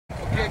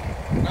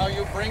Now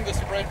you bring the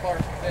spread bar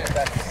there.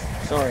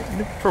 Sorry.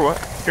 For what?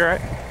 You're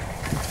right.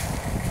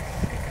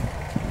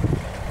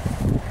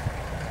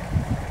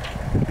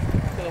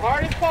 So the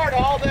hardest part of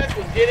all this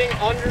was getting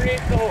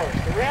underneath the horse.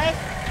 The rest,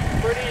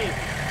 pretty easy.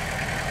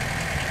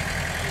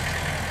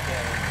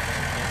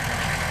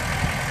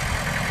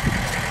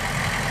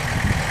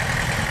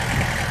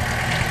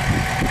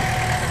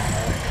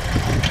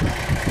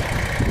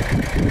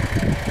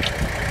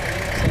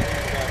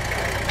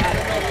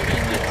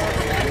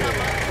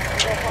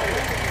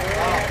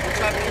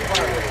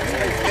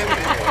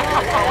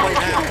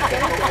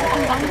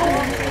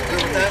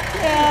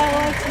 Yeah,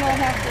 let's not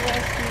have to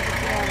rescue the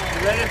camera.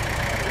 You ready?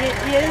 It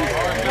is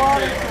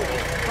waterproof,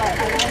 but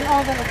I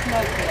know that it's no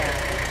good.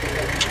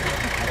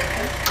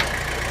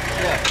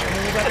 Yeah.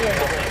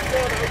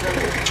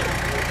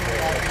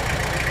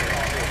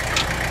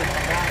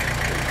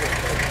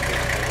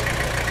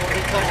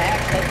 I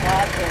actually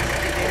bought this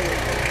to do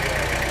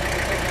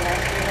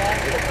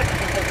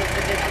because it's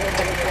a digital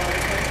but it's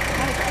waterproof.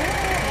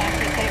 I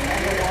actually take it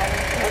underwater.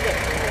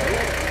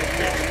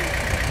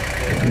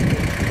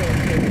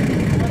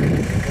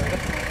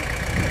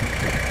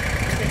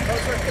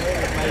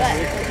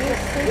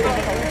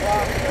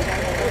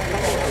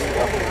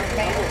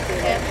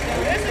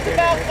 This is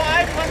about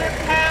 500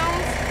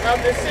 pounds of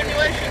the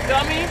simulation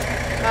dummy.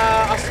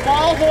 A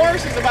small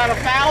horse is about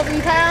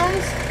 1,000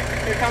 pounds.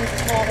 Here comes the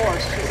small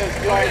horse. She says,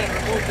 do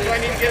I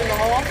need to get in the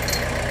hole?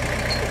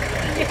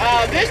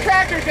 This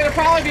tractor is going to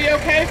probably be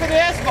okay for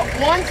this, but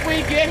once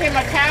we get him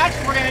attached,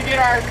 we're going to get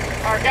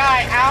our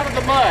guy out of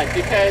the mud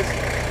because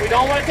we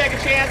don't want to take a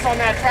chance on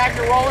that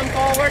tractor rolling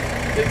forward.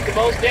 This is the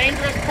most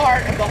dangerous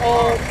part of the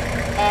whole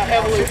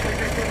evolution.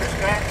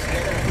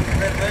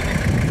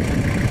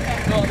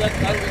 No, that'll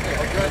be good.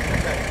 Oh, good.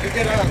 Okay. You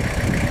get up.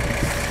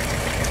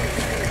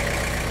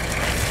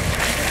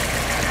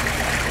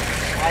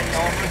 I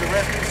know where the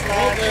rescue slide.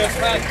 Hold the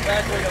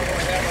back where you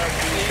want to have our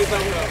knees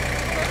up.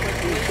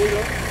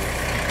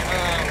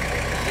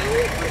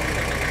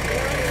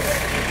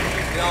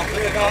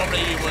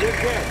 Normally you would.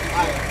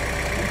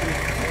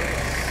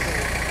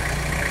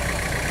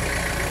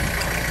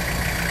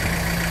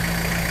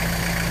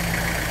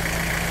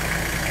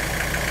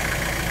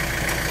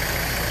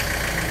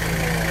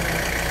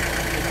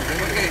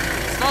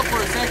 Stop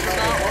for a second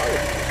now.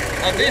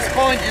 At this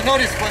point, you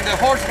notice when the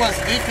horse was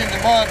deep in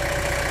the mud,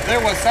 there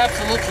was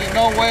absolutely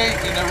no way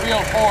in a real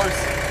horse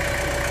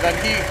that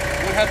he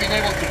would have been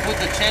able to put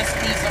the chest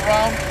piece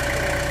around.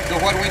 So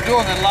what we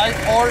do on a light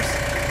horse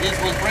is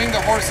we'll bring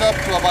the horse up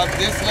to about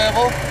this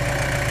level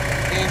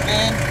and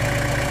then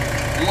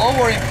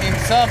lowering him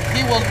some.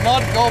 He will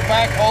not go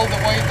back all the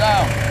way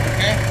down,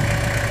 okay?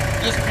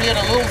 Just create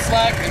a little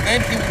slack and then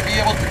he will be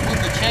able to put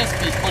the chest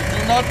piece, but do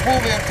not pull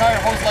the entire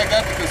horse like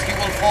that because he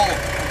will fall,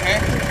 okay?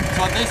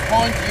 So at this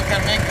point you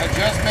can make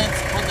adjustments,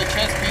 put the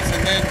chest piece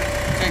and then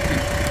take him.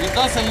 It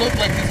doesn't look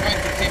like he's going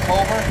to tip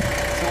over,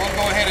 so we'll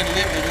go ahead and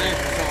leave it there.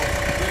 So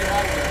clear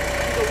out there.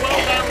 He's a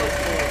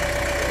well-balanced horse.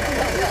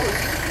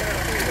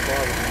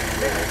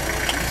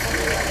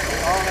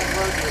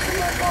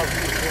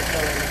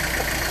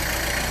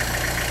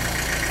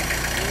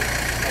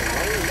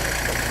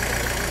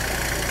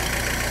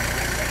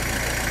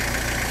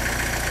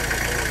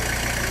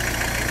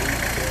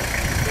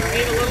 We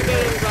need a little bit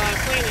of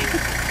cleaning.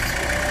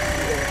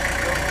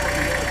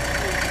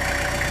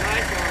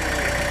 Nice one.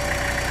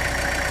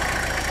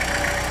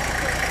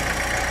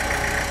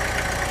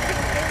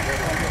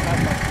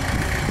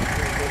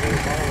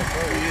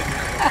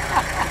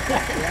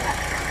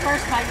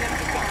 First my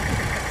uniform.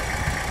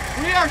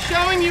 We are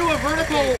showing you a vertical